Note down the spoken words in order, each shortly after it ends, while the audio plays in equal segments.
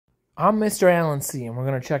I'm MrAlanC, and we're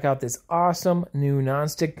going to check out this awesome new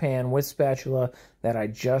nonstick pan with spatula that I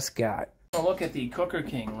just got. Look at the Cooker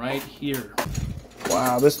King right here.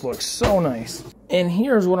 Wow, this looks so nice. And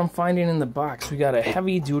here's what I'm finding in the box. We got a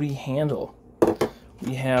heavy-duty handle.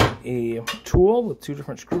 We have a tool with 2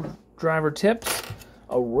 different screwdriver tips,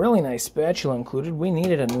 a really nice spatula included. We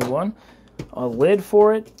needed a new one. A lid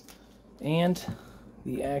for it, and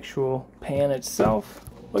the actual pan itself.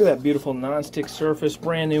 Look at that beautiful non-stick surface,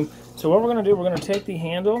 brand new. So what we're going to do, we're going to take the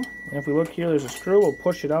handle, and if we look here, there's a screw. We'll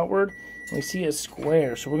push it outward, and we see a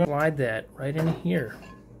square. So we're going to slide that right in here.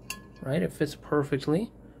 Right? It fits perfectly.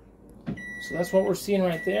 So that's what we're seeing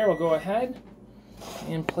right there. We'll go ahead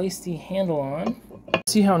and place the handle on.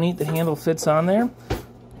 See how neat the handle fits on there?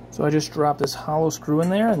 So I just dropped this hollow screw in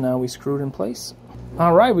there, and now we screw it in place.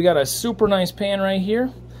 All right, we got a super nice pan right here.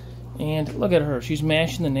 And look at her. She's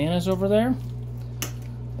mashing the nanas over there.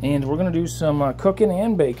 And we're going to do some cooking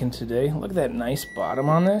and baking today. Look at that nice bottom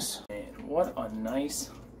on this. And what a nice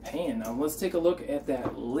pan. Now let's take a look at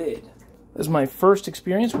that lid. This is my first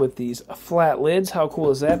experience with these flat lids. How cool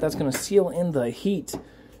is that? That's going to seal in the heat.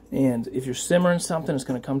 And if you're simmering something, it's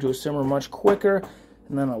going to come to a simmer much quicker.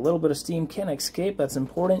 And then a little bit of steam can escape. That's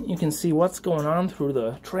important. You can see what's going on through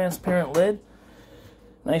the transparent lid.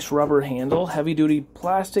 Nice rubber handle. Heavy-duty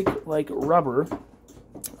plastic like rubber.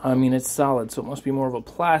 I mean, it's solid, so it must be more of a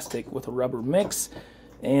plastic with a rubber mix,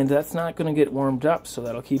 and that's not going to get warmed up, so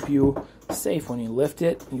that'll keep you safe when you lift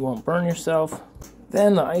it. You won't burn yourself.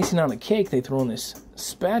 Then the icing on the cake, they throw in this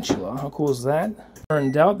spatula. How cool is that?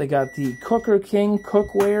 In doubt, they got the Cooker King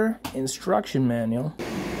Cookware instruction manual.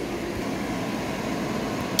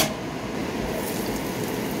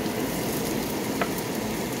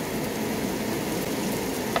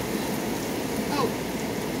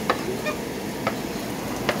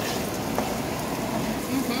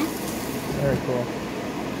 Very cool.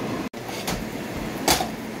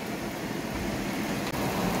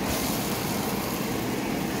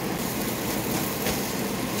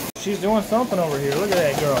 She's doing something over here. Look at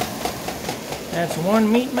that girl. That's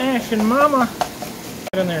one meat mashing mama.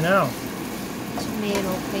 Get in there now.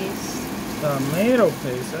 Tomato paste. Tomato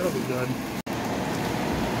paste. That'll be good.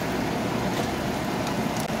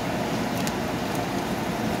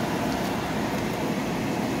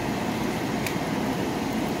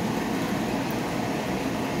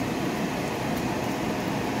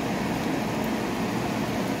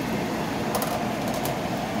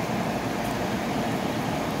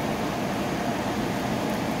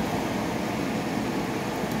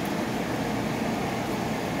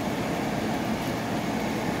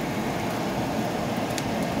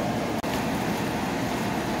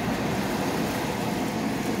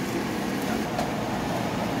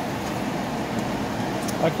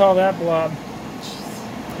 I call that blob.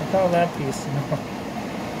 I call that piece.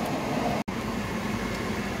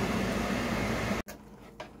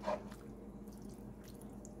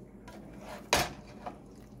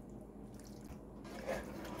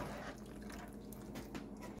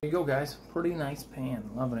 There you go, guys. Pretty nice pan.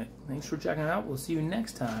 Loving it. Thanks for checking it out. We'll see you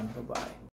next time. Bye-bye.